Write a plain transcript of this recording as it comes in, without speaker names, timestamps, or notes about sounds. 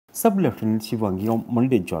Sub-Lieutenant Shivangi on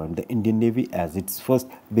Monday joined the Indian Navy as its first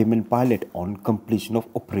women pilot on completion of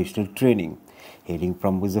operational training. Hailing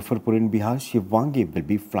from Muzzafarpur in Bihar, Shivangi will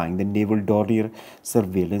be flying the Naval Dornier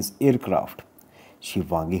surveillance aircraft.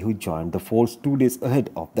 Shivangi, who joined the force 2 days ahead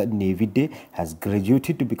of the Navy Day, has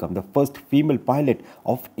graduated to become the first female pilot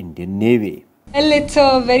of Indian Navy. Well, it's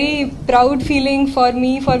a very proud feeling for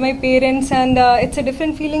me, for my parents, and it's a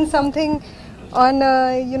different feeling, something on,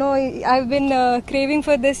 I've been craving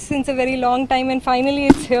for this since a very long time, and finally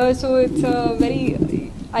it's here, so it's a very,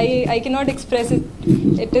 I cannot express it.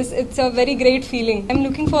 It's a very great feeling. I'm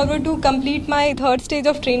looking forward to complete my third stage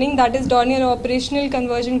of training, that is Dornier Operational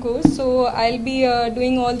Conversion course. So I'll be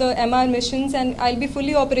doing all the MR missions and I'll be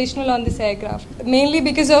fully operational on this aircraft. Mainly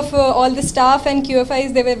because of all the staff and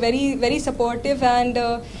QFIs, they were very, very supportive, and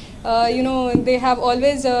they have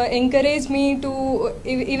always encouraged me to,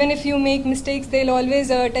 even if you make mistakes, they'll always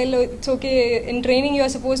tell it's okay, in training you are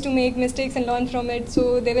supposed to make mistakes and learn from it.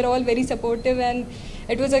 So they were all very supportive and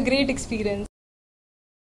it was a great experience.